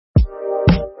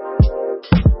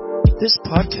This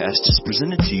podcast is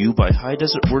presented to you by High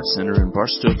Desert Word Center in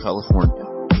Barstow, California.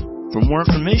 For more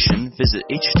information, visit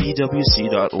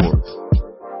hdwc.org.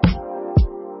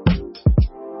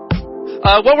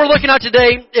 What we're looking at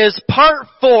today is part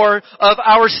 4 of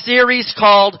our series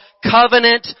called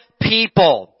Covenant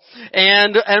People.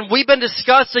 And we've been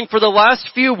discussing for the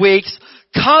last few weeks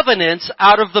covenants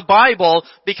out of the Bible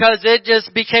because it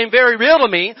just became very real to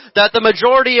me that the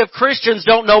majority of Christians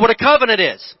don't know what a covenant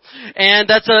is. And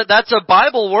that's a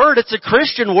Bible word. It's a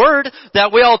Christian word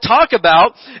that we all talk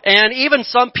about. And even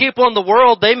some people in the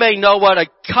world, they may know what a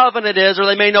covenant is or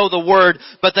they may know the word,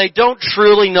 but they don't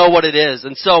truly know what it is.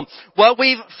 And so what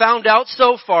we've found out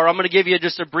so far, I'm going to give you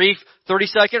just a brief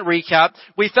 30-second recap.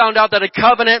 We found out that a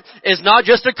covenant is not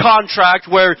just a contract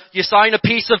where you sign a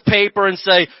piece of paper and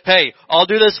say, hey, I'll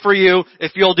do this for you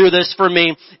if you'll do this for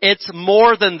me. It's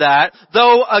more than that.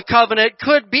 Though a covenant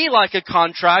could be like a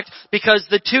contract because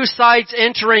the two sides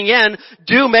entering in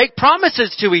do make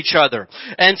promises to each other.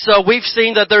 And so we've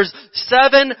seen that there's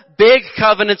 7 big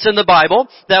covenants in the Bible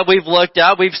that we've looked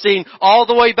at. We've seen all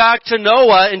the way back to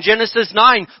Noah in Genesis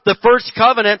 9, the first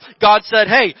covenant. God said,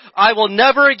 hey, I will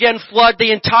never again flood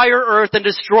the entire earth and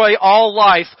destroy all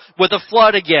life with a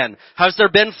flood again. Has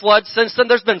there been floods since then?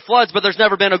 There's been floods, but there's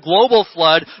never been a global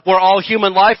flood where all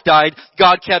human life died.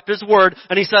 God kept His word,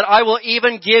 and He said, I will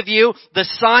even give you the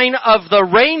sign of the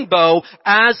rainbow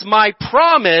as my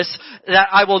promise that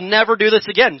I will never do this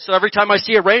again. So every time I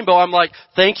see a rainbow, I'm like,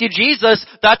 thank you, Jesus.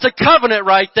 That's a covenant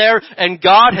right there, and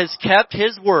God has kept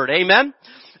His word. Amen?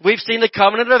 We've seen the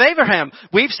covenant of Abraham.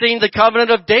 We've seen the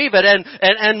covenant of David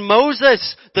and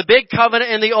Moses. The big covenant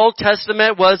in the Old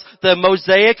Testament was the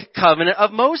Mosaic covenant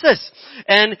of Moses.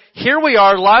 And here we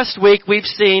are, last week we've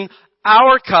seen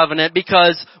our covenant,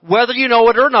 because whether you know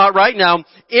it or not right now,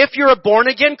 if you're a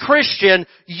born-again Christian,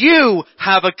 you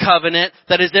have a covenant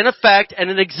that is in effect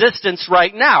and in existence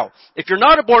right now. If you're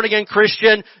not a born-again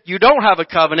Christian, you don't have a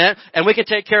covenant, and we can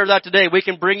take care of that today. We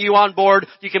can bring you on board.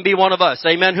 You can be one of us.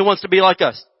 Amen? Who wants to be like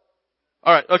us?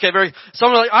 All right, okay,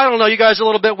 someone like, I don't know, you guys are a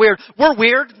little bit weird. We're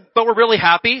weird, but we're really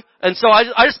happy. And so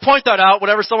I just point that out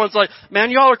whenever someone's like,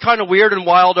 man, y'all are kind of weird and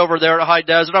wild over there at High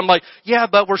Desert. I'm like, yeah,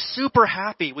 but we're super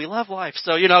happy. We love life.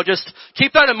 So, just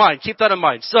keep that in mind. Keep that in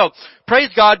mind. So,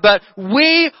 praise God, but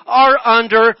we are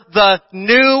under the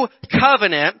new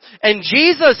covenant. And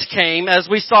Jesus came, as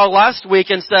we saw last week,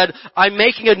 and said, I'm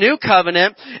making a new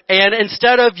covenant. And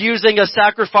instead of using a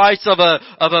sacrifice of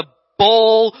a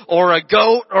bull or a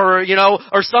goat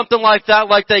or something like that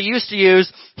like they used to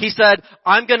use, He said,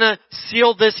 I'm gonna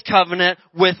seal this covenant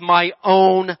with my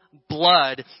own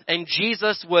blood. And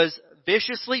Jesus was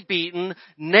viciously beaten,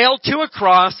 nailed to a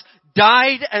cross,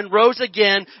 died and rose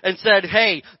again and said,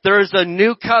 hey, there is a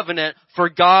new covenant for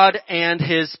God and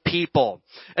His people.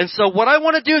 And so what I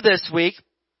want to do this week,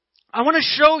 I want to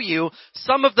show you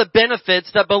some of the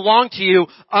benefits that belong to you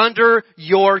under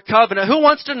your covenant. Who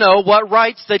wants to know what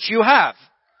rights that you have?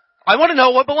 I want to know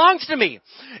what belongs to me.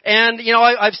 And,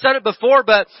 I've said it before,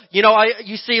 but,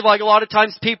 you see like a lot of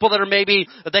times people that are maybe,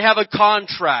 they have a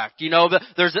contract,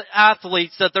 there's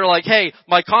athletes that they're like, hey,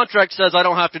 my contract says I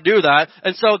don't have to do that.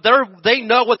 And so they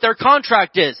know what their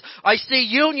contract is. I see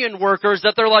union workers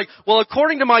that they're like, well,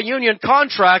 according to my union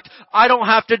contract, I don't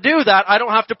have to do that. I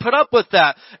don't have to put up with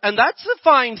that. And that's a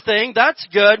fine thing. That's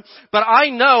good. But I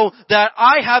know that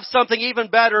I have something even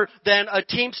better than a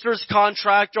Teamsters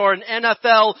contract or an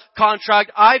NFL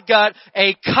contract. I've got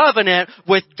a covenant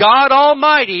with God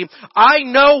Almighty. I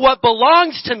know what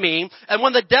belongs to me, and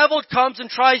when the devil comes and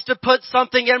tries to put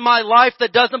something in my life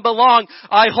that doesn't belong,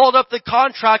 I hold up the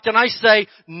contract and I say,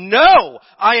 no,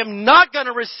 I am not going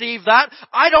to receive that.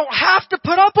 I don't have to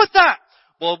put up with that.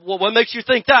 Well, what makes you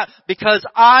think that? Because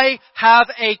I have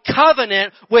a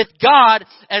covenant with God,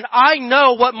 and I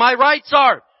know what my rights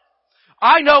are.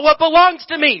 I know what belongs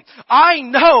to me. I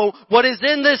know what is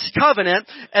in this covenant,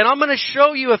 and I'm going to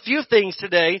show you a few things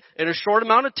today in a short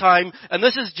amount of time, and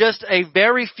this is just a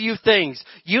very few things.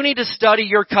 You need to study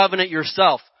your covenant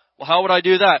yourself. Well, how would I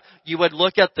do that? You would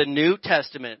look at the New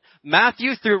Testament.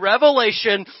 Matthew through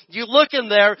Revelation, you look in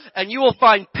there and you will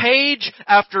find page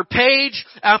after page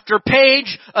after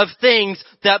page of things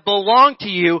that belong to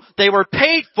you. They were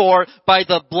paid for by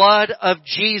the blood of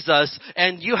Jesus,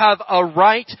 and you have a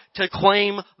right to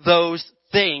claim those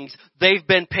things. They've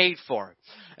been paid for.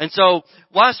 And so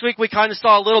last week we kind of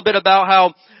saw a little bit about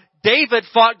how David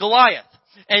fought Goliath.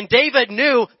 And David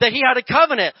knew that he had a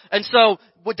covenant. And so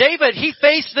David, he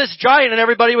faced this giant and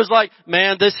everybody was like,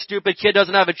 man, this stupid kid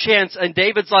doesn't have a chance. And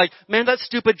David's like, man, that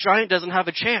stupid giant doesn't have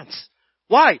a chance.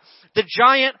 Why? The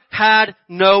giant had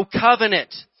no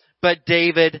covenant, but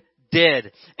David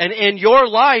did. And in your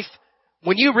life,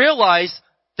 When you realize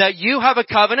that you have a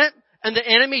covenant and the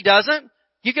enemy doesn't,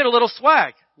 you get a little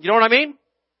swag. You know what I mean?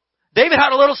 David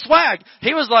had a little swag.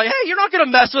 He was like, hey, you're not going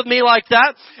to mess with me like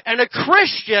that. And a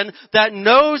Christian that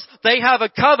knows they have a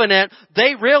covenant,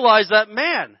 they realize that,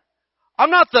 man, I'm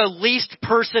not the least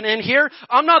person in here.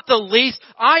 I'm not the least.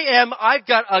 I've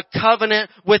got a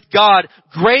covenant with God.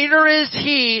 Greater is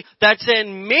He that's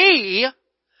in me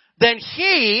than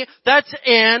he that's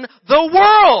in the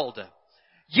world.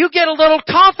 You get a little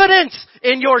confidence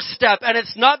in your step, and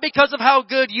it's not because of how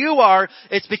good you are,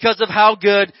 it's because of how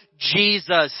good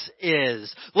Jesus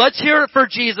is. Let's hear it for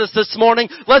Jesus this morning.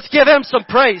 Let's give Him some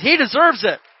praise. He deserves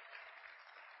it.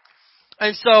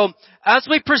 And so, as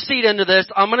we proceed into this,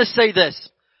 I'm going to say this.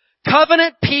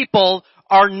 Covenant people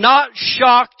are not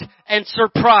shocked and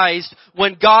surprised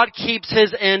when God keeps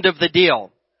His end of the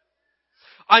deal.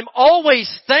 I'm always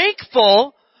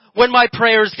thankful when my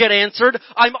prayers get answered.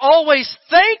 I'm always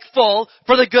thankful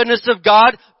for the goodness of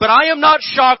God, but I am not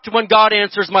shocked when God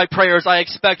answers my prayers. I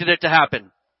expected it to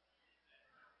happen.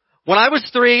 When I was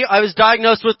 3, I was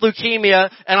diagnosed with leukemia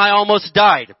and I almost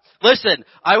died. Listen,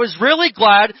 I was really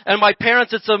glad, and my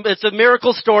parents, it's a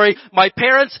miracle story. My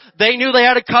parents, they knew they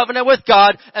had a covenant with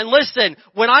God. And listen,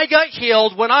 when I got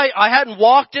healed, when I hadn't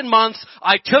walked in months,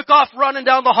 I took off running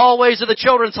down the hallways of the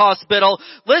children's hospital.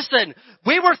 Listen,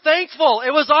 we were thankful.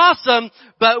 It was awesome,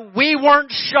 but we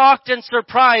weren't shocked and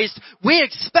surprised. We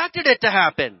expected it to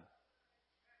happen.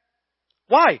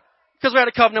 Why? Because we had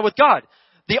a covenant with God.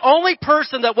 The only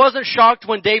person that wasn't shocked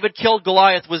when David killed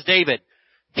Goliath was David.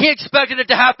 He expected it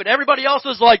to happen. Everybody else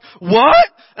was like, what?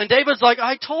 And David's like,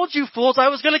 I told you fools I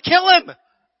was going to kill him.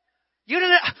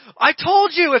 I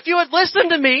told you, if you had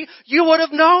listened to me, you would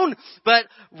have known. But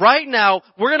right now,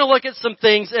 we're going to look at some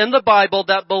things in the Bible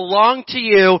that belong to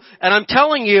you. And I'm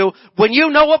telling you, when you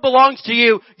know what belongs to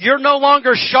you, you're no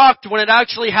longer shocked when it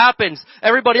actually happens.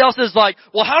 Everybody else is like,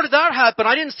 well, how did that happen?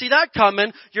 I didn't see that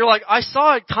coming. You're like, I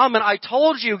saw it coming. I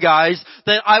told you guys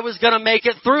that I was going to make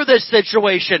it through this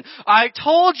situation. I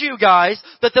told you guys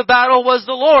that the battle was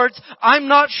the Lord's. I'm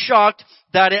not shocked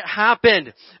that it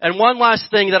happened. And one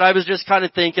last thing that I was just kind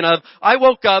of thinking of, I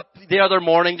woke up the other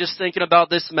morning just thinking about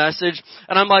this message,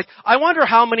 and I'm like, I wonder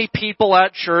how many people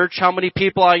at church, how many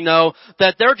people I know,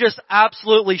 that they're just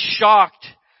absolutely shocked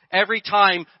every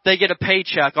time they get a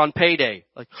paycheck on payday.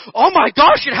 Like, oh my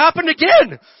gosh, it happened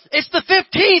again! It's the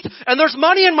 15th, and there's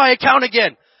money in my account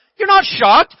again. You're not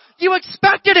shocked. You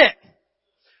expected it.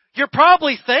 You're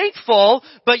probably thankful,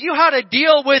 but you had a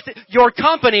deal with your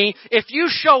company. If you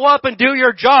show up and do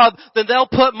your job, then they'll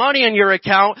put money in your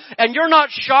account, and you're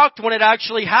not shocked when it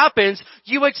actually happens.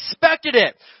 You expected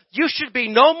it. You should be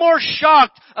no more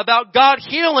shocked about God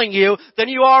healing you than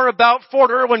you are about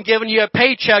Fort Irwin giving you a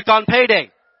paycheck on payday.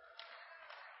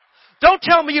 Don't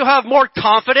tell me you have more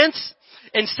confidence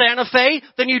in Santa Fe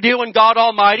than you do in God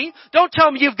Almighty. Don't tell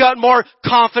me you've got more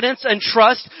confidence and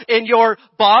trust in your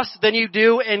boss than you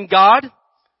do in God.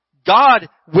 God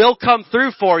will come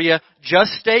through for you.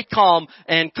 Just stay calm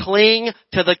and cling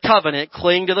to the covenant,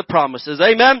 cling to the promises.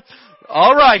 Amen?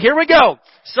 All right, here we go.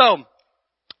 So,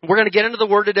 we're going to get into the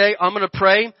Word today. I'm going to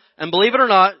pray. And believe it or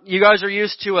not, you guys are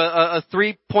used to a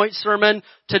 3-point sermon.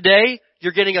 Today,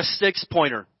 you're getting a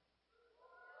 6-pointer.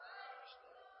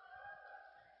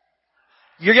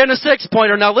 You're getting a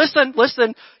 6-pointer. Now listen,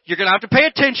 you're gonna have to pay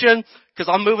attention, because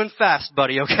I'm moving fast,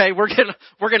 buddy, okay? We're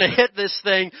gonna hit this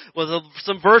thing with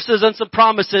some verses and some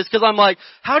promises, because I'm like,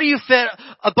 how do you fit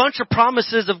a bunch of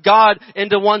promises of God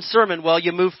into one sermon? Well,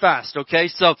 you move fast, okay?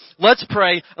 So let's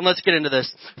pray and let's get into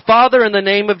this. Father, in the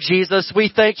name of Jesus,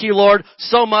 we thank you, Lord,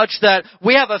 so much that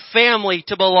we have a family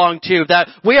to belong to, that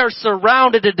we are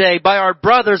surrounded today by our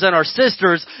brothers and our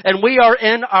sisters, and we are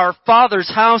in our Father's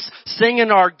house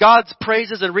singing our God's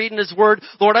praises and reading His Word.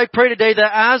 Lord, I pray today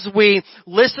that as we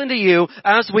listen to you,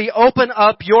 as we open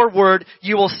up your word,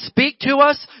 you will speak to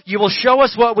us, you will show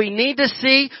us what we need to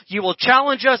see, you will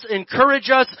challenge us, encourage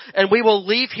us, and we will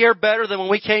leave here better than when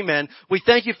we came in. We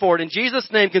thank you for it. In Jesus'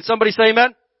 name, can somebody say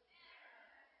amen?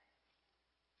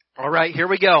 Alright, here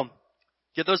we go.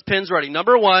 Get those pens ready.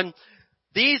 Number 1,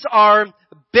 these are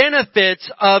benefits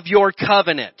of your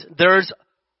covenant. There's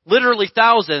literally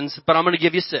thousands, but I'm going to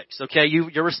give you 6, okay?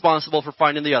 You're responsible for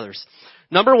finding the others.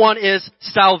 Number 1 is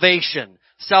salvation.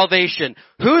 Salvation.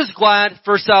 Who's glad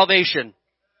for salvation?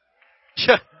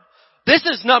 This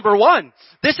is number 1.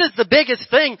 This is the biggest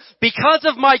thing. Because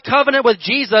of my covenant with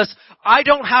Jesus, I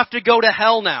don't have to go to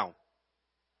hell now.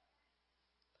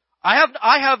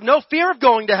 I have no fear of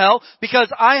going to hell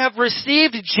because I have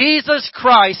received Jesus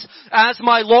Christ as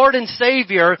my Lord and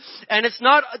Savior, and it's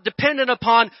not dependent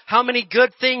upon how many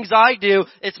good things I do.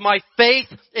 It's my faith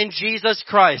in Jesus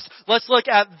Christ. Let's look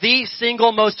at the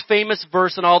single most famous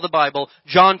verse in all the Bible,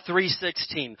 John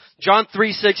 3:16. John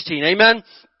 3:16. Amen?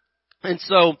 And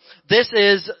so, this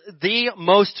is the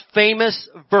most famous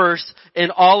verse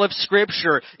in all of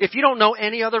Scripture. If you don't know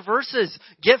any other verses,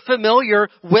 get familiar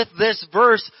with this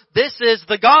verse. This is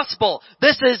the gospel.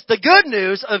 This is the good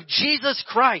news of Jesus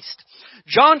Christ.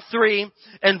 John 3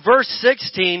 and verse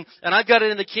 16, and I've got it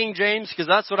in the King James because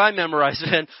that's what I memorized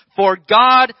it in. For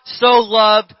God so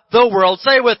loved the world,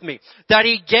 say it with me, that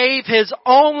He gave His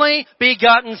only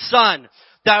begotten Son,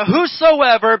 that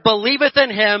whosoever believeth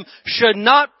in Him should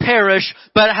not perish,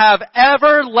 but have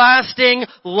everlasting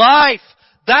life.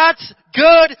 That's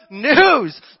good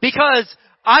news, because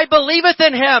I believeth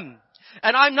in Him,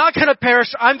 and I'm not going to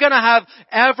perish. I'm going to have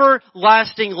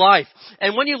everlasting life.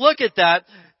 And when you look at that,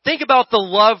 think about the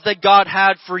love that God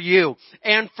had for you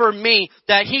and for me,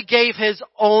 that He gave His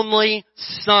only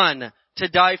Son to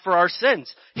die for our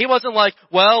sins. He wasn't like,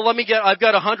 well, I've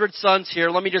got 100 sons here.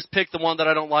 Let me just pick the one that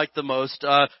I don't like the most.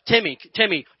 Timmy,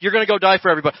 you're going to go die for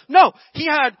everybody. No, He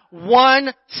had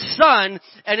one Son,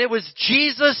 and it was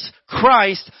Jesus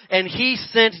Christ, and He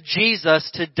sent Jesus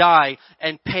to die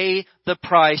and pay the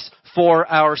price for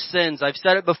our sins. I've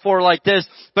said it before like this,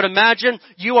 but imagine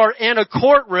you are in a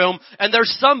courtroom and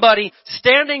there's somebody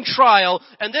standing trial,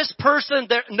 and this person,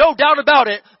 no doubt about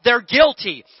it, they're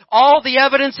guilty. All the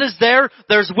evidence is there.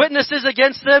 There's witnesses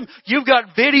against them. You've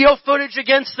got video footage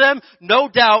against them. No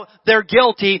doubt they're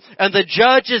guilty, and the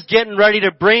judge is getting ready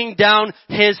to bring down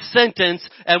his sentence,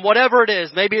 and whatever it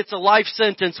is, maybe it's a life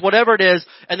sentence, whatever it is,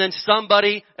 and then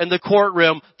somebody in the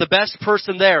courtroom, the best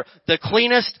person there, the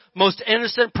cleanest, most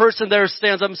innocent person there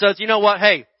stands up and says, you know what,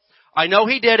 hey, I know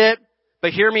he did it,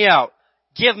 but hear me out.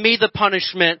 Give me the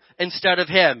punishment instead of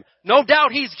him. No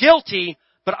doubt he's guilty,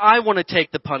 but I want to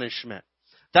take the punishment.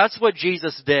 That's what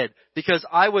Jesus did, because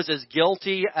I was as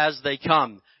guilty as they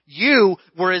come. You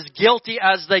were as guilty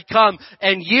as they come,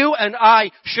 and you and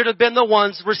I should have been the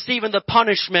ones receiving the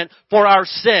punishment for our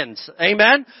sins.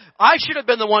 Amen? I should have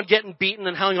been the one getting beaten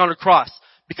and hung on a cross,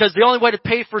 because the only way to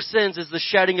pay for sins is the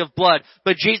shedding of blood.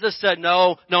 But Jesus said,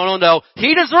 no.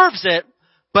 He deserves it,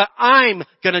 but I'm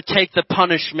going to take the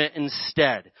punishment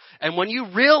instead. And when you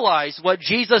realize what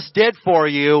Jesus did for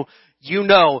you, you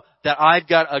know that I've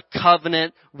got a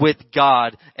covenant with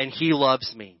God, and He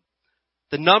loves me.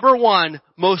 The number one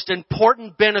most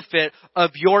important benefit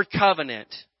of your covenant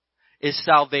is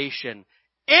salvation.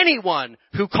 Anyone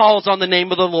who calls on the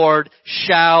name of the Lord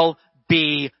shall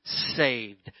be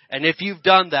saved. And if you've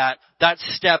done that, that's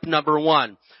step number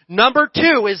one. Number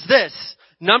two is this.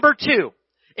 Number two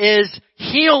is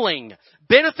healing.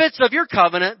 Benefits of your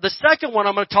covenant. The second one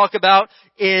I'm going to talk about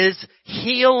is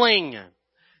healing.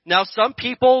 Now, some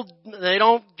people, they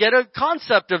don't get a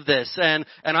concept of this, and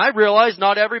I realize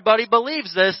not everybody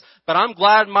believes this, but I'm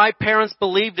glad my parents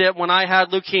believed it when I had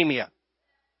leukemia.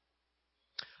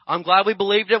 I'm glad we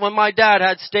believed it when my dad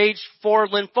had stage 4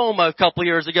 lymphoma a couple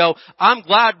years ago. I'm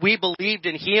glad we believed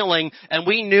in healing and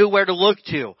we knew where to look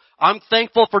to. I'm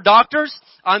thankful for doctors.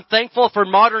 I'm thankful for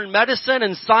modern medicine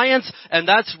and science, and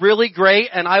that's really great,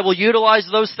 and I will utilize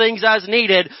those things as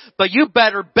needed. But you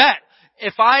better bet,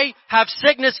 if I have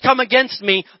sickness come against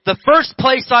me, the first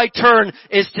place I turn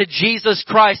is to Jesus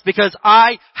Christ, because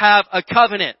I have a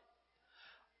covenant.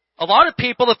 A lot of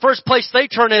people, the first place they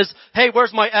turn is, hey,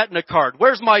 where's my Aetna card?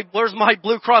 Where's my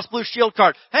Blue Cross Blue Shield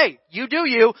card? Hey, you do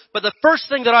you, but the first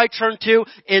thing that I turn to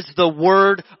is the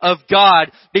Word of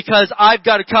God, because I've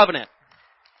got a covenant.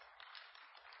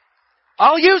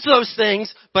 I'll use those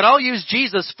things, but I'll use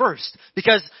Jesus first,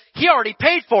 because He already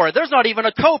paid for it. There's not even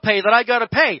a copay that I gotta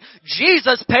pay.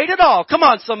 Jesus paid it all. Come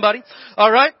on, somebody.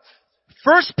 Alright?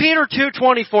 1 Peter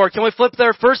 2:24. Can we flip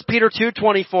there? 1 Peter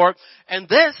 2:24. And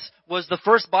this was the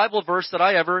first Bible verse that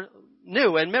I ever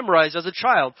knew and memorized as a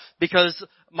child, because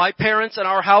my parents and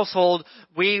our household,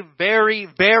 we very,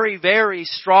 very, very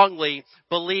strongly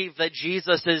believe that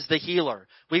Jesus is the healer.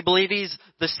 We believe He's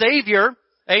the Savior.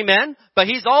 Amen. But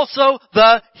He's also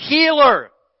the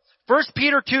healer. 1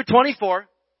 Peter 2:24.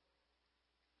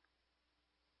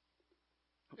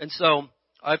 And so,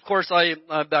 of course,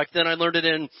 back then I learned it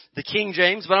in the King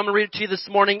James, but I'm going to read it to you this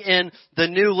morning in the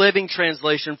New Living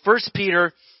Translation. 1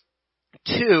 Peter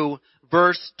 2,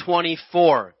 verse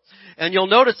 24. And you'll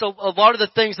notice a lot of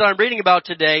the things that I'm reading about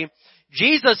today,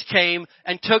 Jesus came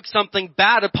and took something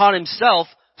bad upon Himself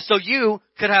so you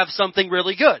could have something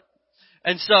really good.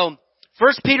 And so,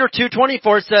 1 Peter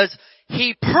 2:24 says,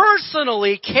 He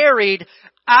personally carried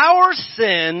our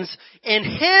sins in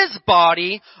His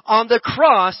body on the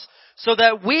cross so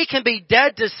that we can be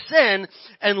dead to sin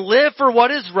and live for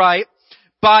what is right.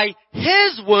 By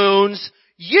His wounds,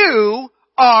 you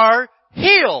are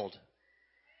healed.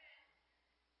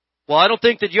 Well, I don't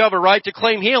think that you have a right to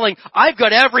claim healing. I've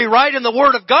got every right in the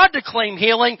Word of God to claim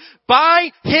healing.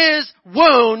 By His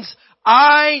wounds,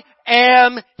 I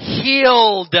am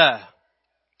healed.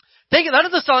 Think, that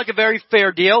doesn't sound like a very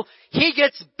fair deal. He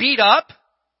gets beat up,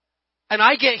 and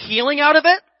I get healing out of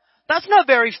it? That's not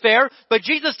very fair. But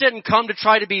Jesus didn't come to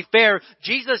try to be fair.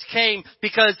 Jesus came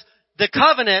because the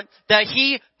covenant that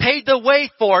He paid the way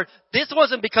for, this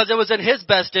wasn't because it was in His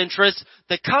best interest.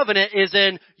 The covenant is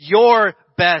in your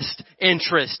best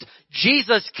interest.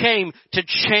 Jesus came to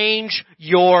change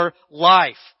your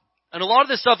life. And a lot of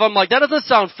this stuff, I'm like, that doesn't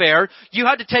sound fair. You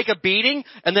had to take a beating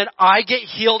and then I get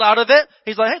healed out of it.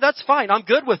 He's like, hey, that's fine. I'm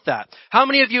good with that. How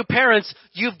many of you parents,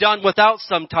 you've done without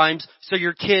sometimes so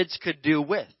your kids could do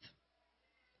with?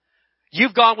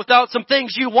 You've gone without some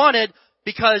things you wanted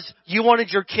because you wanted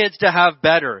your kids to have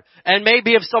better. And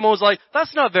maybe if someone was like,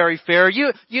 that's not very fair.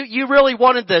 You really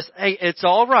wanted this. Hey, it's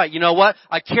all right. You know what?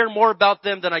 I care more about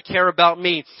them than I care about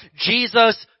me.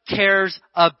 Jesus cares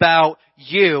about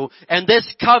you. And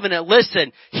this covenant,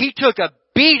 listen, He took a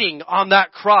beating on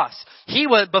that cross.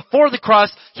 Before the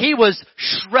cross, He was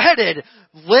shredded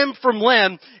limb from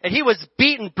limb, and He was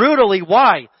beaten brutally.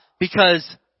 Why? Because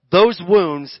those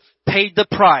wounds paid the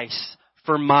price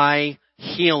for my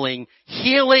healing.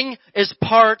 Healing is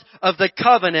part of the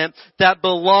covenant that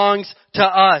belongs to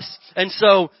us. And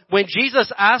so when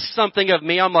Jesus asks something of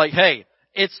me, I'm like, hey,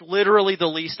 it's literally the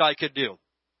least I could do.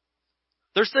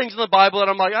 There's things in the Bible that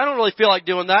I'm like, I don't really feel like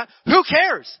doing that. Who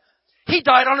cares? He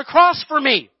died on a cross for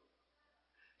me.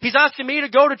 He's asking me to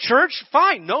go to church?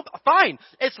 Fine. No, fine.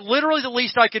 It's literally the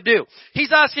least I could do.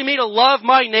 He's asking me to love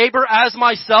my neighbor as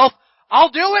myself. I'll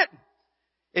do it.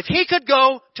 If He could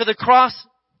go to the cross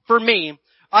for me,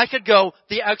 I could go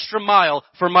the extra mile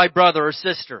for my brother or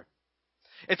sister.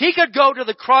 If He could go to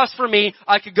the cross for me,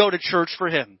 I could go to church for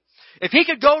him. If He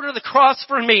could go to the cross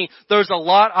for me, there's a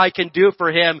lot I can do for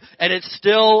Him, and it's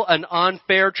still an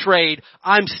unfair trade.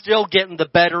 I'm still getting the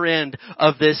better end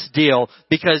of this deal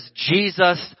because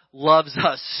Jesus loves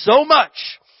us so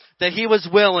much that He was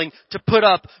willing to put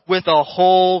up with a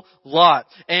whole lot.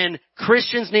 And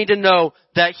Christians need to know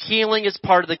that healing is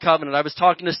part of the covenant. I was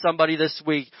talking to somebody this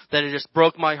week that it just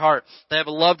broke my heart. They have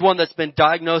a loved one that's been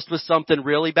diagnosed with something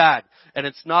really bad, and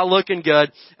it's not looking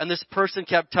good. And this person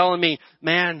kept telling me,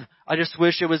 man, I just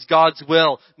wish it was God's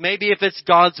will. Maybe if it's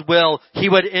God's will, He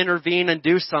would intervene and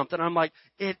do something. I'm like,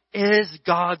 it is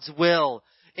God's will.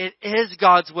 It is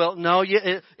God's will. No,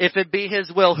 if it be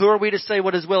His will, who are we to say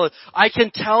what His will is? I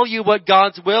can tell you what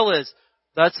God's will is.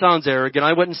 That sounds arrogant.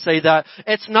 I wouldn't say that.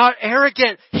 It's not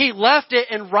arrogant. He left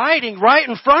it in writing right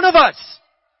in front of us.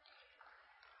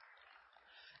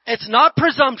 It's not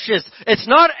presumptuous. It's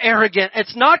not arrogant.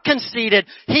 It's not conceited.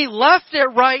 He left it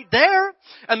right there.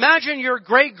 Imagine your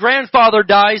great-grandfather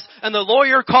dies and the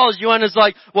lawyer calls you and is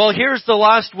like, well, here's the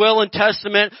last will and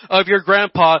testament of your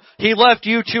grandpa. He left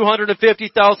you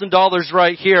 $250,000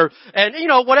 right here. And,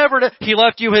 whatever he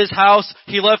left you his house.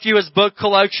 He left you his book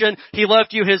collection. He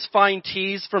left you his fine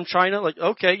teas from China. Like,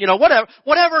 okay,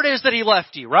 whatever it is that he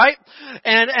left you, right?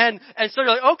 And so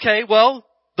you're like, okay, well,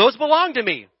 those belong to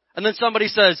me. And then somebody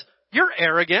says, you're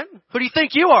arrogant. Who do you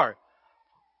think you are?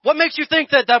 What makes you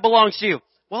think that belongs to you?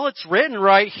 Well, it's written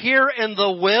right here in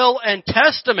the will and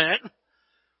testament.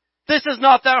 This is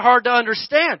not that hard to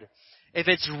understand. If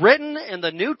it's written in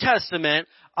the New Testament,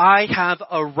 I have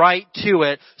a right to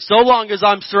it so long as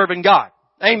I'm serving God.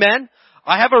 Amen?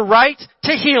 I have a right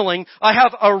to healing. I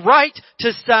have a right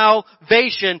to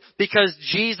salvation because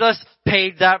Jesus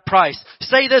paid that price.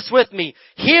 Say this with me.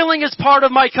 Healing is part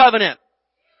of my covenant.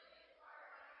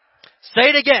 Say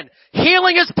it again.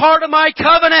 Healing is part of my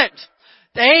covenant.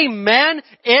 Amen.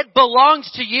 It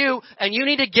belongs to you, and you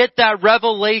need to get that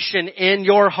revelation in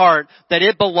your heart that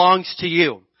it belongs to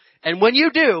you. And when you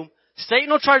do, Satan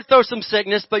will try to throw some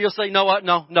sickness, but you'll say, you know what?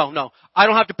 No. I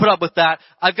don't have to put up with that.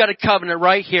 I've got a covenant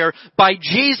right here. By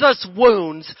Jesus'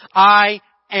 wounds, I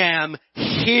am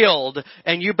healed.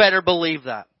 And you better believe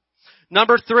that.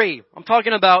 Number 3, I'm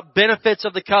talking about benefits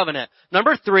of the covenant.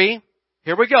 Number 3,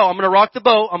 here we go. I'm going to rock the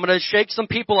boat. I'm going to shake some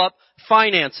people up.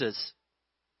 Finances.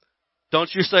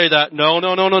 Don't you say that. No.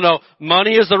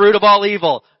 Money is the root of all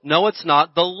evil. No, it's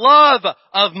not. The love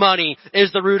of money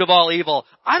is the root of all evil.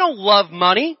 I don't love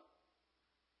money.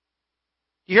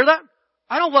 You hear that?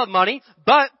 I don't love money,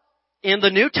 but in the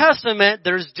New Testament,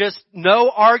 there's just no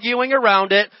arguing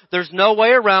around it. There's no way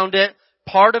around it.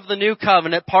 Part of the new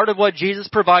covenant, part of what Jesus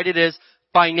provided is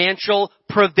financial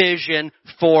provision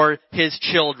for His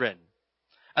children.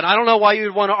 And I don't know why you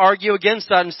would want to argue against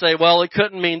that and say, well, it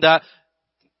couldn't mean that.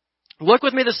 Look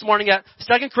with me this morning at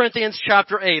 2 Corinthians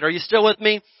chapter 8. Are you still with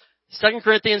me? 2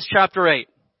 Corinthians chapter 8.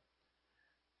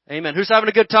 Amen. Who's having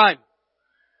a good time?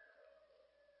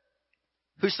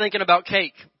 Who's thinking about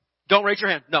cake? Don't raise your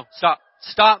hand. No, stop.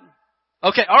 Stop.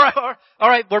 Okay, all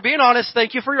right. We're being honest.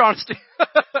 Thank you for your honesty.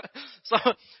 So,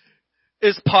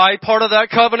 is pie part of that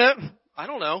covenant? I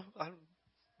don't know.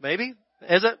 Maybe.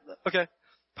 Is it? Okay.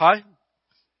 Pie?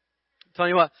 Tell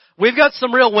you what. We've got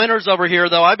some real winners over here,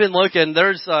 though. I've been looking.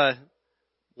 There's,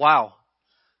 wow.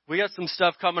 We got some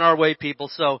stuff coming our way, people.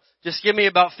 So, just give me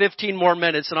about 15 more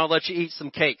minutes and I'll let you eat some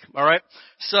cake. All right?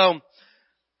 So,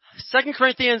 2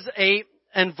 Corinthians 8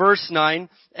 and verse 9.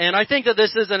 And I think that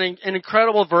this is an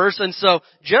incredible verse. And so,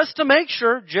 just to make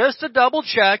sure, just to double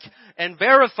check and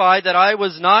verify that I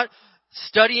was not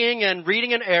studying and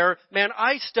reading in error, man,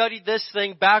 I studied this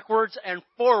thing backwards and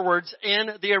forwards in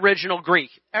the original Greek.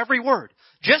 Every word.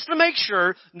 Just to make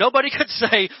sure nobody could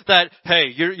say that, hey,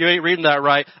 you ain't reading that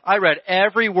right. I read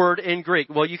every word in Greek.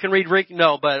 Well, you can read Greek?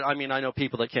 No, but I mean, I know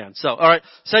people that can. So, alright,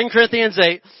 2 Corinthians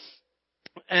 8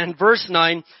 and verse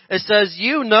 9, it says,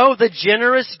 you know the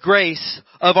generous grace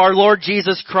of our Lord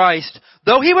Jesus Christ.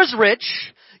 Though He was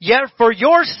rich, yet for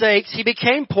your sakes He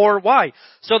became poor. Why?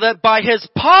 So that by His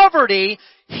poverty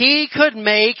He could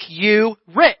make you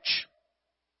rich.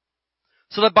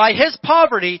 So that by His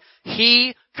poverty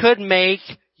He could make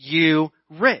you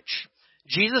rich.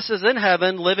 Jesus is in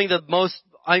heaven living the most,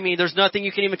 there's nothing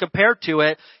you can even compare to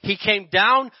it. He came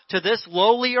down to this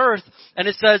lowly earth, and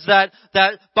it says that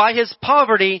by His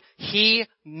poverty He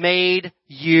made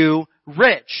you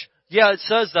rich. Yeah, it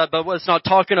says that, but it's not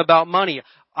talking about money.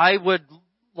 I would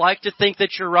like to think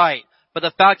that you're right. But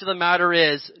the fact of the matter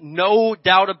is, no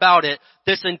doubt about it,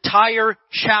 this entire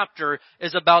chapter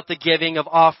is about the giving of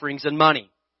offerings and money.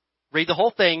 Read the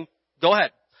whole thing. Go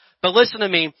ahead. But listen to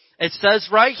me. It says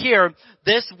right here,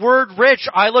 this word rich,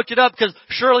 I looked it up because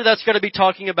surely that's going to be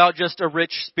talking about just a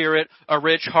rich spirit, a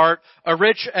rich heart, a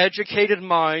rich educated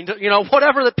mind,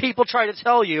 whatever the people try to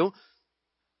tell you.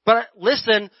 But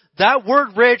listen, that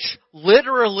word rich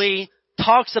literally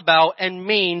talks about and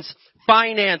means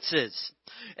finances.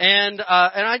 And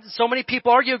so many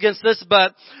people argue against this,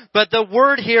 but the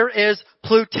word here is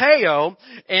pluteo,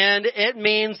 and it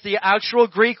means, the actual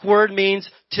Greek word means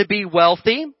to be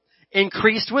wealthy,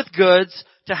 increased with goods,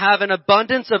 to have an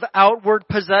abundance of outward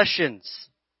possessions.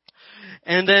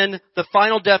 And then the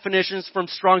final definitions from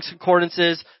Strong's Concordance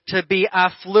is to be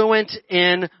affluent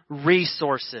in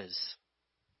resources.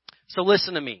 So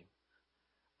listen to me.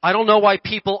 I don't know why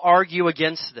people argue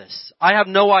against this. I have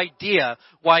no idea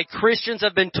why Christians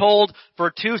have been told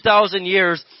for 2,000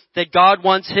 years that God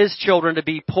wants His children to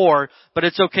be poor, but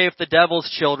it's okay if the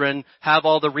devil's children have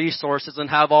all the resources and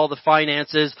have all the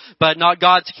finances, but not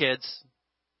God's kids.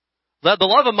 The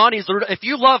love of money is, if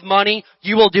you love money,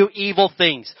 you will do evil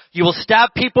things. You will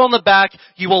stab people in the back.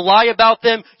 You will lie about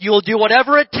them. You will do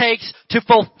whatever it takes to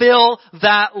fulfill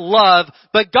that love.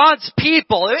 But God's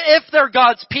people, if they're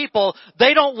God's people,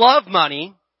 they don't love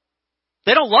money.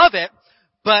 They don't love it.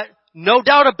 But no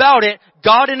doubt about it,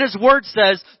 God in His Word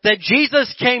says that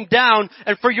Jesus came down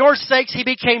and for your sakes He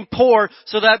became poor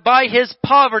so that by His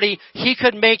poverty He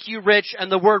could make you rich.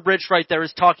 And the word rich right there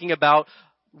is talking about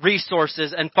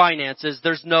resources and finances.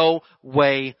 There's no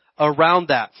way around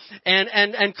that.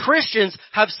 And Christians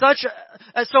have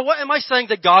so what am I saying,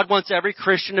 that God wants every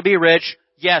Christian to be rich?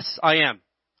 Yes, I am.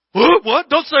 What?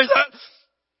 Don't say that.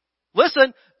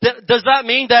 Listen, does that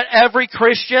mean that every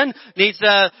Christian needs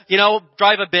to,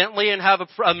 drive a Bentley and have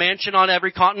a mansion on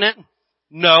every continent?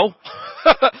 No.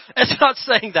 It's not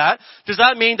saying that. Does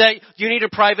that mean that you need a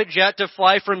private jet to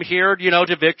fly from here,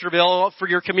 to Victorville for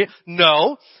your commute?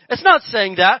 No. It's not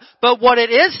saying that. But what it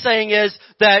is saying is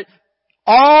that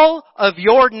all of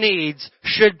your needs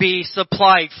should be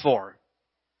supplied for.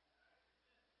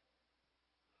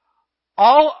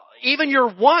 Even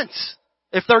your wants,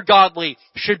 if they're godly,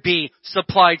 should be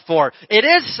supplied for.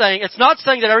 It's not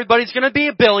saying that everybody's going to be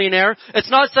a billionaire.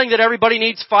 It's not saying that everybody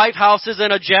needs 5 houses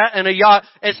and a jet and a yacht.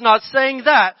 It's not saying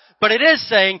that. But it is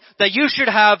saying that you should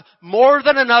have more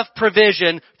than enough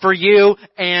provision for you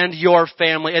and your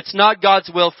family. It's not God's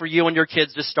will for you and your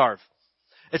kids to starve.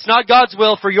 It's not God's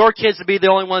will for your kids to be the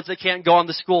only ones that can't go on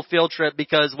the school field trip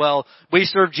because, we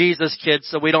serve Jesus kids,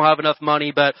 so we don't have enough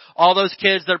money. But all those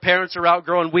kids, their parents are out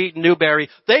growing wheat in Newberry.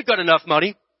 They've got enough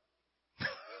money.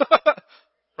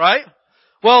 Right?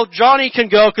 Well, Johnny can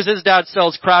go because his dad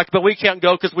sells crack, but we can't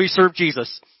go because we serve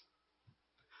Jesus.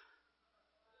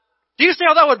 Do you see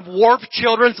how that would warp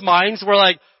children's minds? We're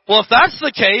like, well, if that's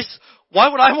the case, Why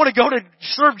would I want to go to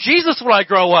serve Jesus when I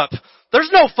grow up? There's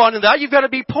no fun in that. You've got to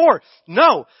be poor.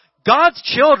 No. God's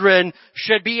children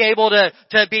should be able to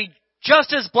be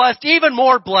just as blessed, even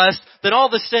more blessed than all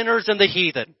the sinners and the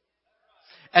heathen.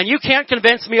 And you can't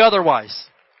convince me otherwise.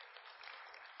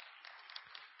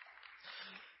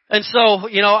 And so,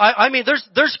 I mean,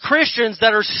 there's Christians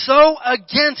that are so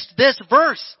against this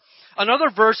verse. Another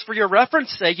verse for your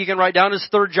reference sake you can write down is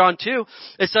 3 John 2.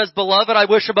 It says, "Beloved, I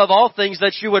wish above all things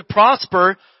that you would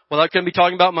prosper." Well, that couldn't be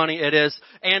talking about money. It is.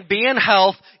 "And be in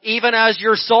health, even as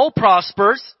your soul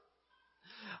prospers."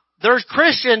 There's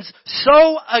Christians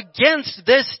so against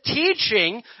this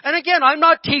teaching. And again, I'm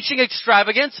not teaching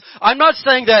extravagance. I'm not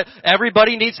saying that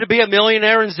everybody needs to be a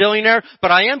millionaire and zillionaire,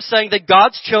 but I am saying that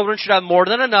God's children should have more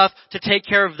than enough to take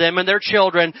care of them and their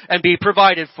children and be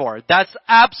provided for. That's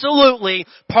absolutely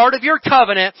part of your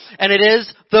covenant, and it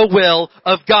is the will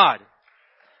of God.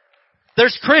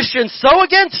 There's Christians so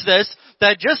against this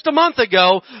that just a month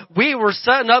ago, we were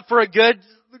setting up for a good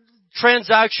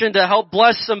transaction to help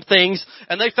bless some things,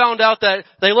 and they found out that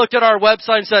they looked at our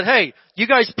website and said, "Hey, you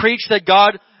guys preach that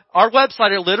God," our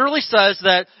website, it literally says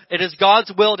that it is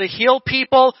God's will to heal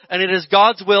people and it is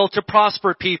God's will to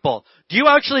prosper people. Do you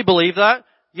actually believe that?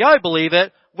 Yeah, I believe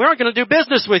it. We aren't going to do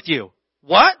business with you.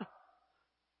 What?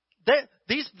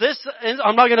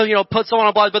 I'm not going to, put someone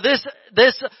on blast, but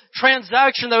this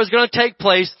transaction that was going to take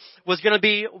place was going to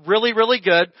be really, really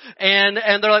good. And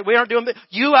they're like, "We aren't doing it."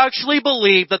 You actually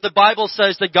believe that the Bible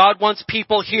says that God wants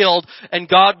people healed and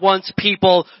God wants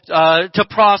people, to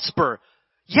prosper.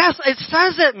 Yes, it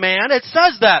says it, man. It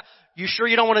says that. You sure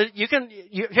you don't want to,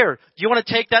 here, do you want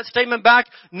to take that statement back?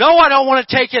 No, I don't want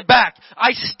to take it back.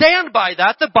 I stand by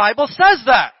that. The Bible says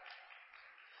that.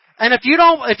 And if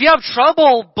you have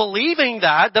trouble believing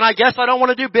that, then I guess I don't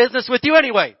want to do business with you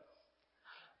anyway.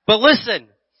 But listen,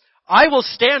 I will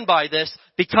stand by this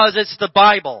because it's the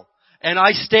Bible. And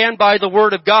I stand by the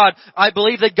Word of God. I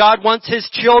believe that God wants His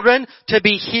children to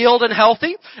be healed and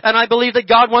healthy. And I believe that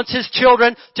God wants His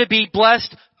children to be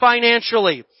blessed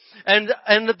financially. And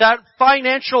that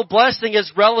financial blessing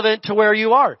is relevant to where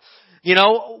you are.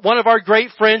 One of our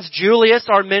great friends, Julius,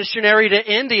 our missionary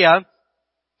to India,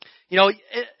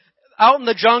 out in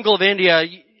the jungle of India,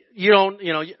 you don't,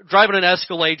 driving an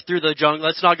Escalade through the jungle,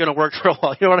 that's not going to work for a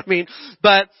while, you know what I mean?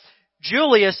 But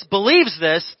Julius believes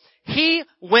this. He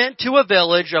went to a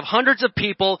village of hundreds of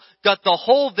people, got the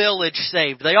whole village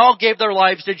saved. They all gave their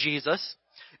lives to Jesus.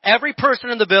 Every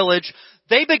person in the village,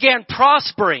 they began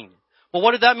prospering. Well,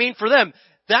 what did that mean for them?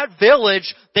 That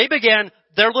village,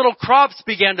 their little crops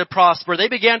began to prosper. They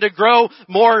began to grow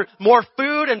more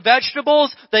food and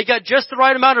vegetables. They got just the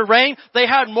right amount of rain. They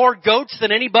had more goats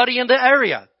than anybody in the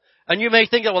area. And you may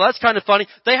think, well, that's kind of funny.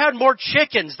 They had more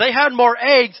chickens. They had more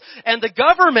eggs. And the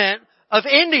government of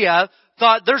India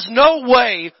thought there's no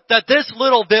way that this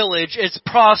little village is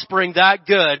prospering that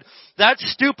good. That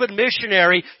stupid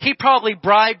missionary, he probably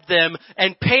bribed them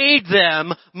and paid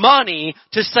them money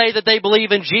to say that they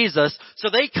believe in Jesus. So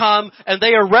they come and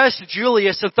they arrest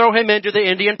Julius and throw him into the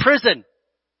Indian prison.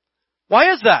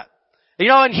 Why is that?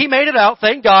 And he made it out,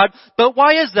 thank God. But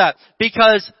why is that?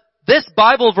 Because this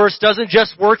Bible verse doesn't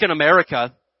just work in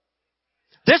America.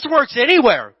 This works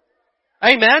anywhere.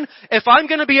 Amen? If I'm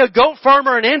going to be a goat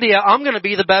farmer in India, I'm going to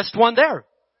be the best one there.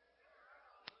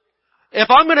 If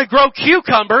I'm going to grow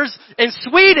cucumbers in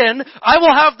Sweden, I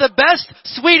will have the best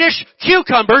Swedish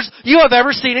cucumbers you have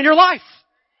ever seen in your life.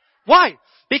 Why?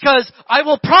 Because I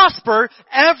will prosper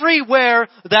everywhere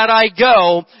that I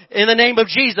go in the name of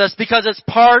Jesus because it's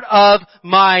part of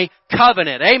my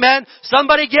covenant. Amen?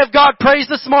 Somebody give God praise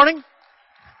this morning?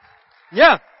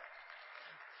 Yeah.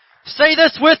 Say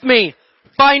this with me.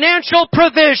 Financial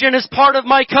provision is part of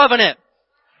my covenant.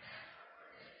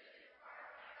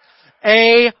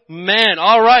 Amen.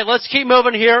 All right, let's keep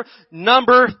moving here.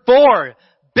 Number 4,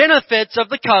 benefits of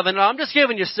the covenant. I'm just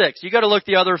giving you 6. You got to look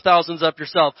the other thousands up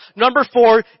yourself. Number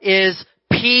 4 is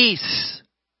peace.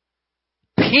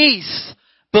 Peace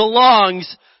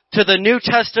belongs to the New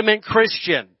Testament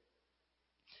Christian.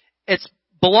 It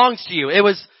belongs to you. It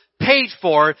was paid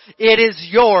for. It is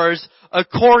yours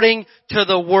according to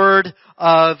the Word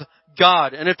of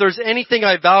God. And if there's anything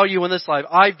I value in this life,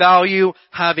 I value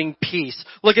having peace.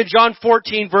 Look at John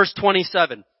 14 verse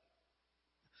 27.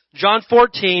 John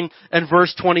 14 and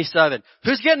verse 27.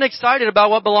 Who's getting excited about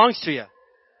what belongs to you?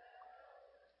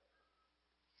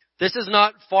 This is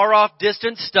not far off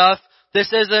distant stuff.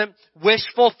 This isn't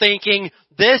wishful thinking.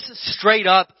 This straight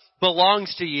up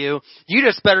belongs to you. You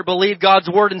just better believe God's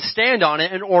Word and stand on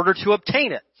it in order to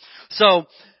obtain it. So,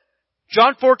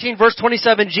 John 14 verse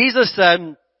 27, Jesus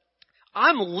said,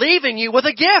 I'm leaving you with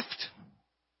a gift.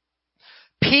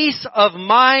 peace of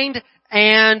mind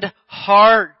and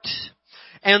heart.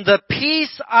 And the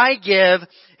peace I give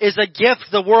is a gift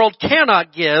the world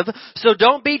cannot give, so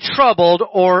don't be troubled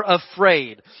or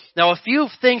afraid. Now, a few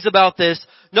things about this.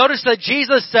 Notice that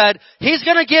Jesus said He's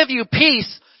going to give you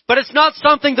peace, but it's not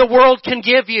something the world can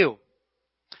give you.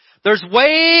 There's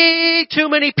way too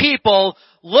many people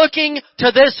looking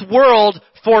to this world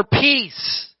for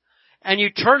peace. And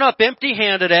you turn up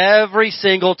empty-handed every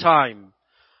single time.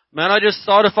 Man, I just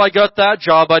thought if I got that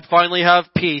job, I'd finally have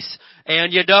peace.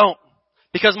 And you don't.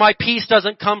 Because my peace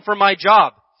doesn't come from my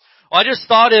job. I just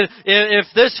thought if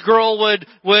this girl would,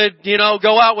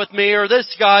 go out with me, or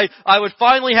this guy, I would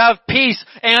finally have peace.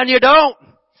 And you don't.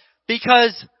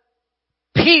 Because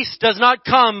peace does not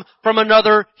come from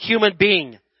another human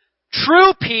being.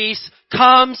 True peace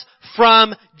comes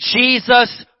from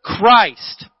Jesus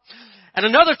Christ. And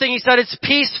another thing He said, it's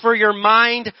peace for your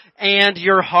mind and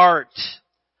your heart.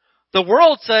 The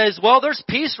world says, well, there's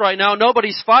peace right now.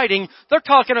 Nobody's fighting. They're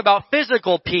talking about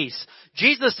physical peace.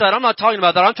 Jesus said, I'm not talking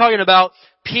about that. I'm talking about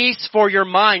peace for your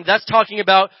mind. That's talking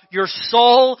about your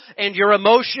soul and your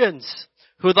emotions.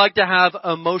 Who would like to have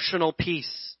emotional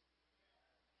peace?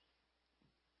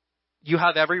 You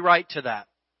have every right to that.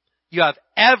 You have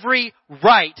every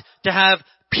right to have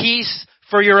peace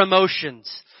for your emotions.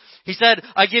 He said,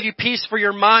 I give you peace for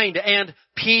your mind and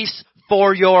peace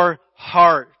for your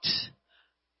heart.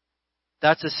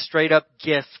 That's a straight up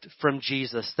gift from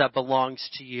Jesus that belongs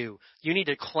to you. You need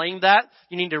to claim that.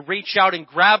 You need to reach out and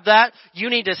grab that.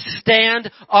 You need to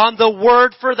stand on the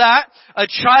word for that. A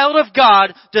child of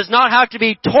God does not have to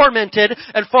be tormented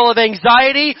and full of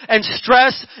anxiety and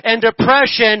stress and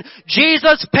depression.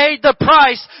 Jesus paid the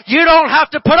price. You don't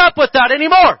have to put up with that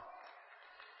anymore.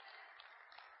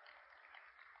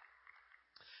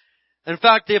 In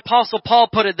fact, the Apostle Paul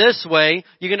put it this way.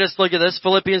 You can just look at this,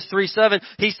 Philippians 3:7.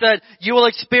 He said, you will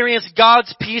experience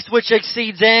God's peace which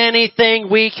exceeds anything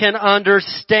we can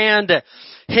understand.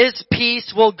 His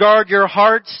peace will guard your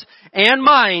hearts and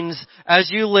minds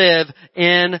as you live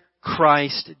in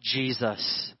Christ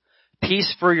Jesus.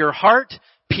 Peace for your heart,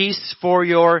 peace for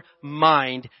your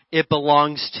mind. It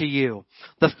belongs to you.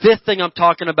 The fifth thing I'm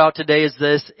talking about today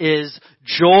is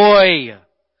joy.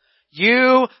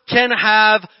 You can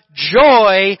have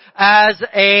joy as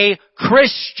a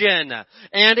Christian.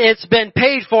 And it's been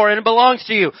paid for and it belongs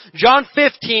to you. John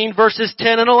 15 verses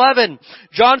 10 and 11.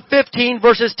 John 15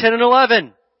 verses 10 and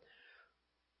 11.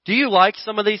 Do you like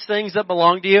some of these things that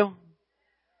belong to you?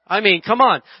 I mean, come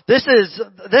on. This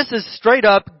is straight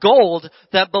up gold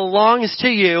that belongs to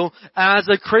you as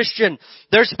a Christian.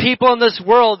 There's people in this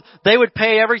world, they would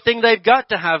pay everything they've got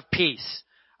to have peace.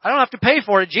 I don't have to pay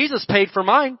for it. Jesus paid for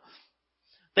mine.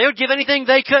 They would give anything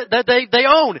they could, that they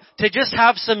own to just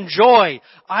have some joy.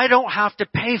 I don't have to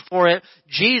pay for it.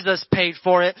 Jesus paid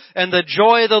for it. And the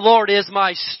joy of the Lord is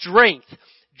my strength.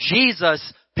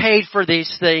 Jesus paid for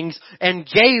these things and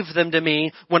gave them to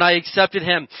me when I accepted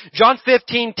Him. John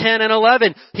 15, 10 and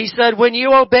 11. He said, when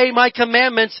you obey my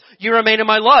commandments, you remain in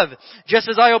my love. Just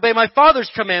as I obey my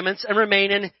Father's commandments and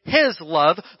remain in His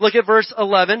love. Look at verse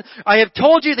 11. I have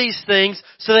told you these things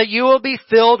so that you will be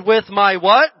filled with my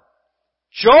what?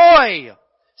 Joy.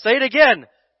 Say it again.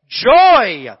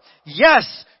 Joy.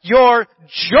 Yes, your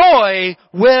joy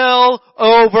will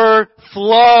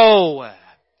overflow.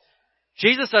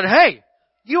 Jesus said, hey,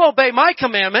 you obey my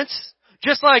commandments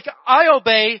just like I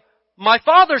obey my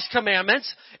Father's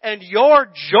commandments, and your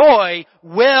joy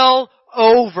will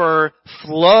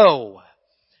overflow.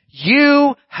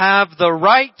 You have the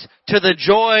right to the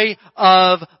joy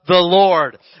of the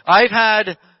Lord. I've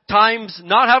had times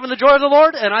not having the joy of the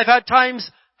Lord, and I've had times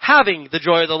having the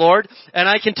joy of the Lord. And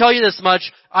I can tell you this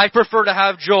much, I prefer to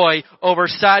have joy over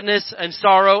sadness and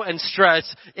sorrow and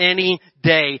stress any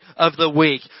day of the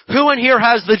week. Who in here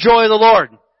has the joy of the Lord?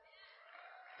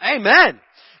 Amen.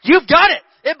 You've got it.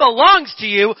 It belongs to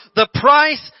you. The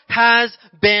price has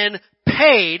been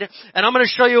paid. And I'm going to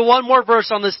show you one more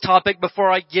verse on this topic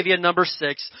before I give you number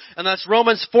 6. And that's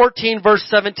Romans 14 verse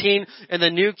 17 in the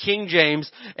New King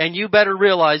James. And you better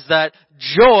realize that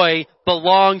joy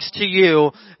belongs to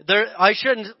you.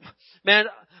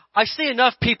 I see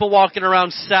enough people walking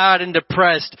around sad and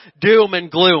depressed, doom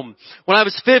and gloom. When I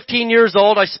was 15 years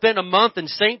old, I spent a month in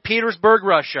St. Petersburg,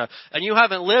 Russia. And you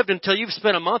haven't lived until you've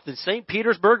spent a month in St.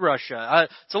 Petersburg, Russia.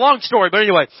 It's a long story, but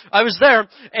anyway, I was there,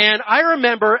 and I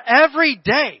remember every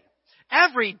day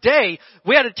every day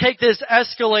we had to take this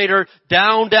escalator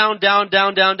down,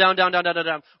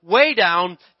 way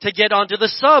down to get onto the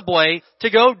subway to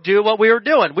go do what we were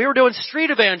doing. We were doing street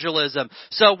evangelism.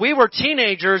 So we were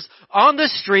teenagers on the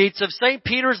streets of St.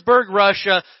 Petersburg,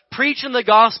 Russia, preaching the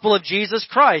gospel of Jesus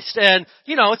Christ. And,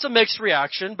 it's a mixed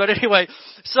reaction, but anyway,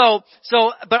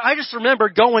 but I just remember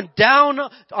going down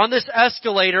on this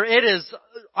escalator. It is,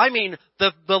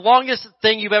 the longest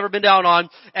thing you've ever been down on,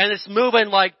 and it's moving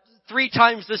like 3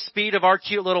 times the speed of our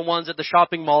cute little ones at the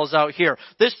shopping malls out here.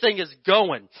 This thing is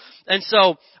going. And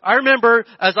so I remember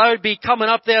as I would be coming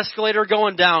up the escalator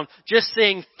going down, just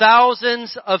seeing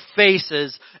thousands of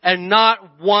faces and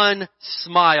not one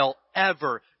smile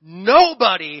ever.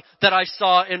 Nobody that I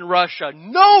saw in Russia,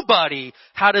 nobody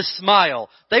had a smile.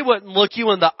 They wouldn't look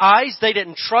you in the eyes. They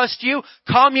didn't trust you.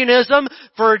 Communism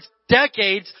for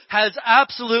decades has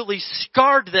absolutely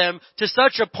scarred them to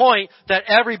such a point that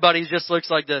everybody just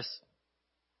looks like this.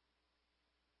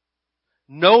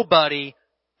 Nobody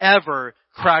ever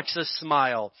cracks a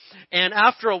smile. And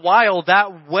after a while,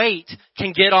 that weight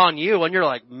can get on you and you're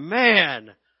like,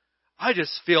 man, I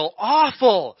just feel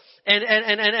awful. And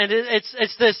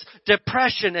it's this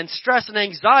depression and stress and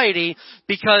anxiety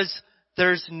because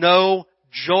there's no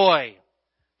joy.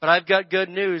 But I've got good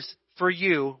news for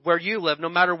you where you live, no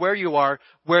matter where you are,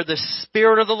 where the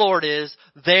Spirit of the Lord is,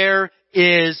 there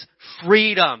is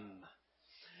freedom.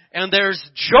 And there's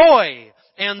joy.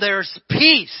 And there's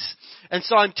peace. And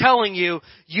so I'm telling you,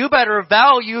 you better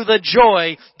value the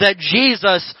joy that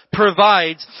Jesus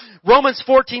provides. Romans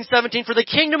 14:17, for the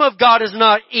kingdom of God is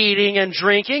not eating and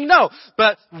drinking, no,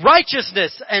 but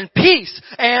righteousness and peace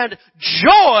and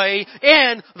joy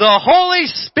in the Holy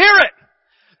Spirit.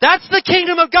 That's the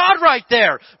kingdom of God right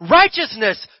there.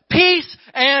 Righteousness, peace,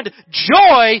 and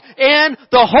joy in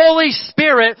the Holy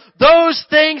Spirit. Those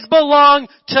things belong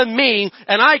to me,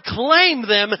 and I claim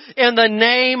them in the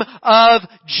name of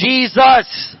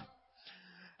Jesus.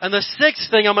 And the 6th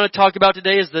thing I'm going to talk about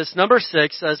today is this. Number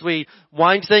 6, as we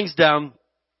wind things down,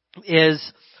 is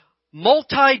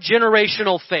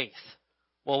multi-generational faith.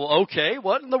 Well, okay,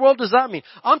 what in the world does that mean?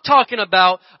 I'm talking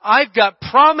about I've got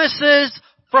promises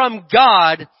from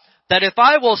God that if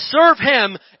I will serve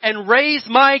Him and raise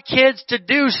my kids to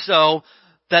do so,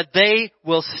 that they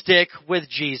will stick with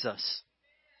Jesus.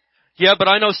 Yeah, but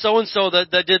I know so-and-so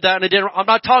that did that and it didn't. I'm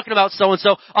not talking about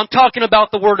so-and-so. I'm talking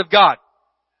about the Word of God.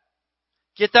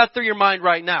 Get that through your mind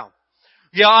right now.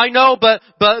 Yeah, I know, but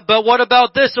what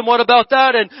about this and what about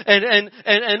that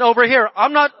and over here?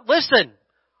 Listen,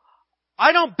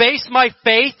 I don't base my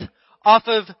faith off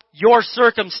of your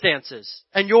circumstances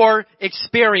and your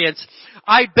experience.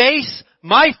 I base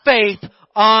my faith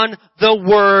on the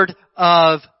Word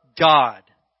of God.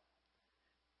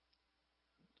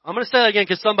 I'm going to say that again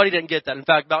because somebody didn't get that. In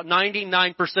fact, about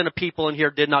 99% of people in here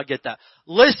did not get that.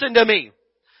 Listen to me.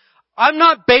 I'm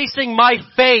not basing my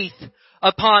faith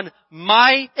upon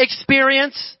my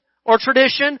experience or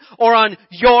tradition or on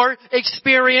your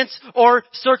experience or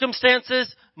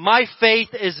circumstances. My faith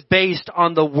is based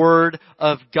on the Word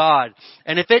of God.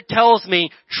 And if it tells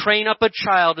me, train up a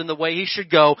child in the way he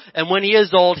should go, and when he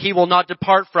is old, he will not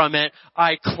depart from it,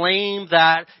 I claim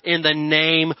that in the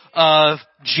name of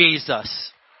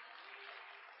Jesus.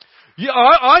 Yeah,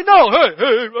 I know.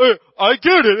 Hey, I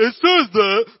get it. It says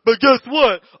that, but guess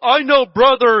what? I know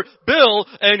Brother Bill,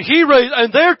 and he raised,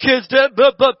 and their kids did,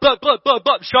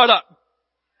 shut up.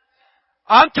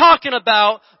 I'm talking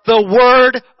about the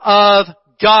Word of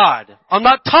God. I'm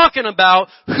not talking about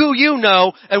who you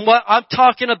know and what I'm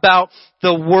talking about,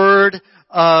 the Word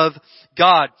of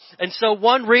God. And so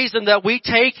one reason that we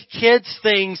take kids'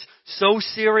 things so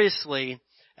seriously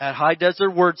at High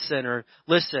Desert Word Center,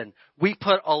 listen, we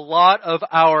put a lot of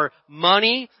our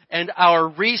money and our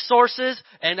resources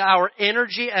and our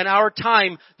energy and our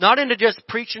time, not into just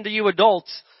preaching to you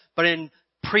adults, but in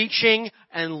preaching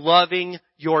and loving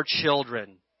your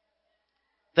children.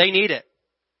 They need it.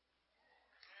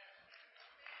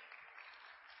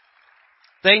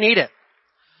 They need it.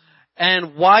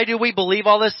 And why do we believe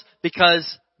all this?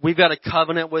 Because we've got a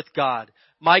covenant with God.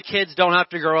 My kids don't have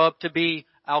to grow up to be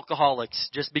alcoholics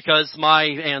just because my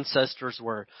ancestors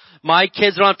were. My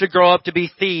kids don't have to grow up to be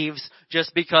thieves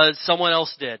just because someone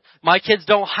else did. My kids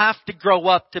don't have to grow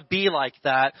up to be like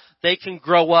that. They can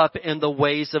grow up in the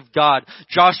ways of God.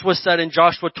 Joshua said in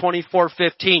Joshua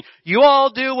 24:15, you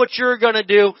all do what you're going to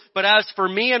do, but as for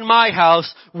me and my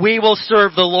house, we will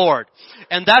serve the Lord.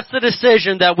 And that's the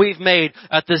decision that we've made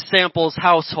at the Samples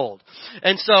household.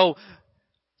 And so,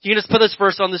 you can just put this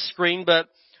verse on the screen, but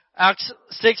Acts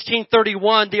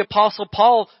 16:31, the Apostle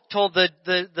Paul told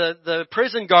the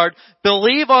prison guard,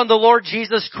 believe on the Lord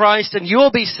Jesus Christ and you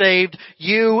will be saved,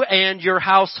 you and your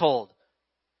household.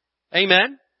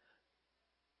 Amen?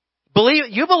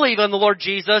 You believe on the Lord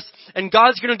Jesus and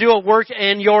God's going to do a work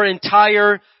in your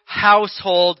entire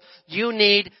household. You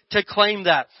need to claim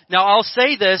that. Now I'll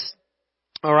say this,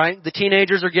 alright? The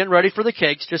teenagers are getting ready for the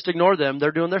cakes. Just ignore them.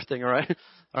 They're doing their thing, alright?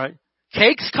 Alright?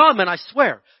 Cake's coming, I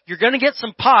swear. You're gonna get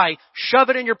some pie. Shove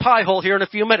it in your pie hole here in a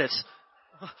few minutes.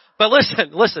 But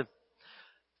listen.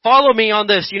 Follow me on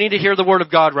this. You need to hear the Word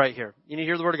of God right here. You need to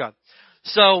hear the Word of God.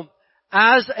 So,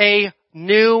 as a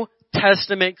New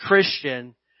Testament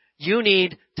Christian, you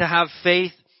need to have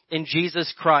faith in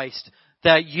Jesus Christ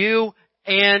that you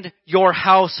and your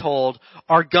household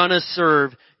are gonna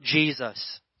serve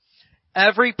Jesus.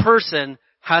 Every person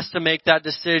has to make that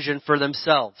decision for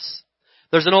themselves.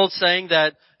 There's an old saying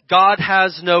that God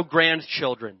has no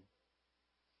grandchildren.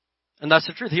 And that's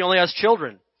the truth. He only has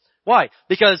children. Why?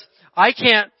 Because I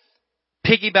can't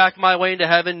piggyback my way into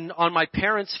heaven on my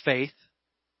parents' faith.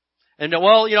 And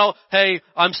hey,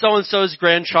 I'm so-and-so's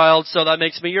grandchild, so that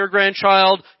makes me your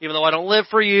grandchild. Even though I don't live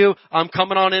for you, I'm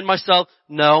coming on in myself.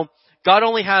 No. God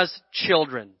only has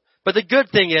children. But the good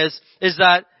thing is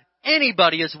that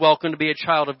anybody is welcome to be a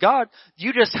child of God.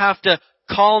 You just have to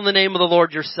call on the name of the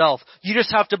Lord yourself. You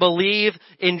just have to believe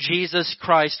in Jesus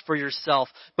Christ for yourself.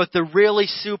 But the really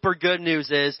super good news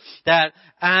is that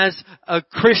as a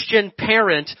Christian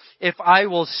parent, if I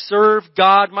will serve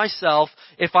God myself,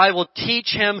 if I will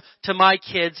teach Him to my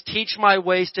kids, teach my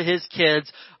ways to His kids,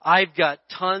 I've got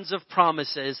tons of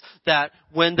promises that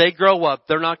when they grow up,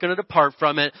 they're not going to depart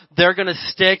from it. They're going to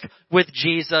stick with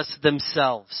Jesus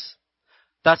themselves.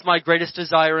 That's my greatest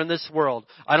desire in this world.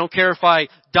 I don't care if I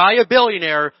die a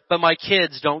billionaire, but my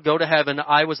kids don't go to heaven.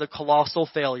 I was a colossal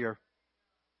failure.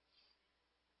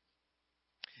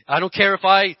 I don't care if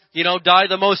I, die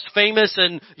the most famous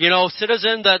and,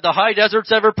 citizen that the high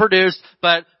desert's ever produced,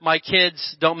 but my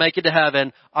kids don't make it to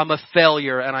heaven. I'm a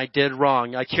failure and I did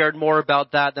wrong. I cared more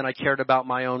about that than I cared about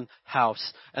my own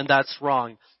house. And that's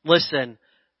wrong. Listen.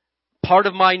 Part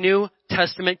of my New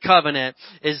Testament covenant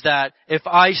is that if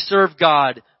I serve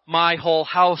God, my whole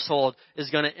household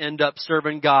is going to end up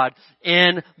serving God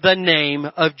in the name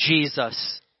of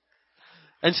Jesus.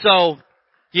 And so,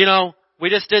 we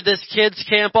just did this kids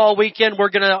camp all weekend. We're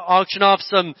going to auction off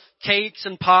some cakes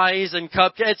and pies and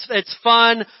cupcakes. It's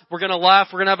fun. We're going to laugh.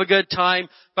 We're going to have a good time.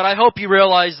 But I hope you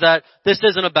realize that this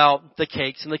isn't about the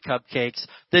cakes and the cupcakes.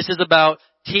 This is about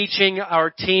teaching our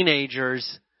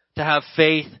teenagers to have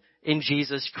faith in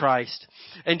Jesus Christ.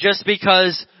 And just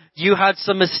because you had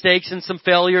some mistakes and some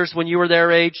failures when you were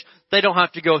their age, they don't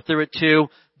have to go through it too.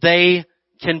 They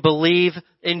can believe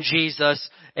in Jesus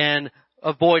and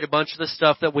avoid a bunch of the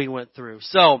stuff that we went through.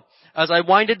 So, as I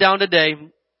wind it down today,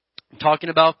 talking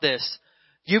about this,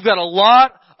 you've got a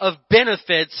lot of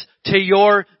benefits to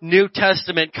your New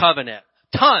Testament covenant.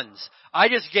 Tons. I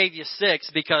just gave you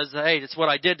 6 because, hey, it's what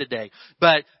I did today.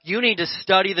 But you need to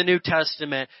study the New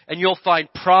Testament and you'll find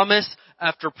promise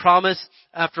after promise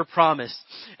after promise.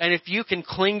 And if you can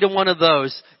cling to one of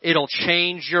those, it'll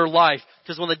change your life.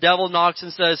 Because when the devil knocks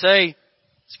and says, hey,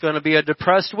 it's going to be a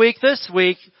depressed week this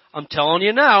week, I'm telling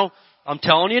you now,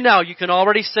 you can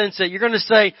already sense it. You're going to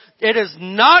say, it is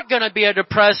not going to be a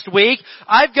depressed week.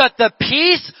 I've got the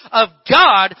peace of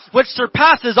God which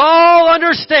surpasses all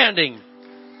understanding.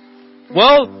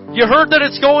 Well, you heard that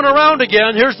it's going around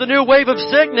again. Here's the new wave of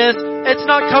sickness. It's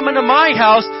not coming to my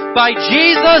house. By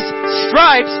Jesus'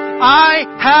 stripes, I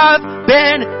have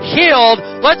been healed.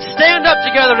 Let's stand up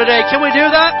together today. Can we do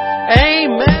that?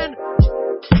 Amen.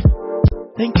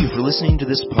 Thank you for listening to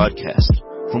this podcast.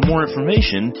 For more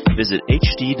information, visit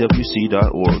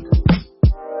hdwc.org.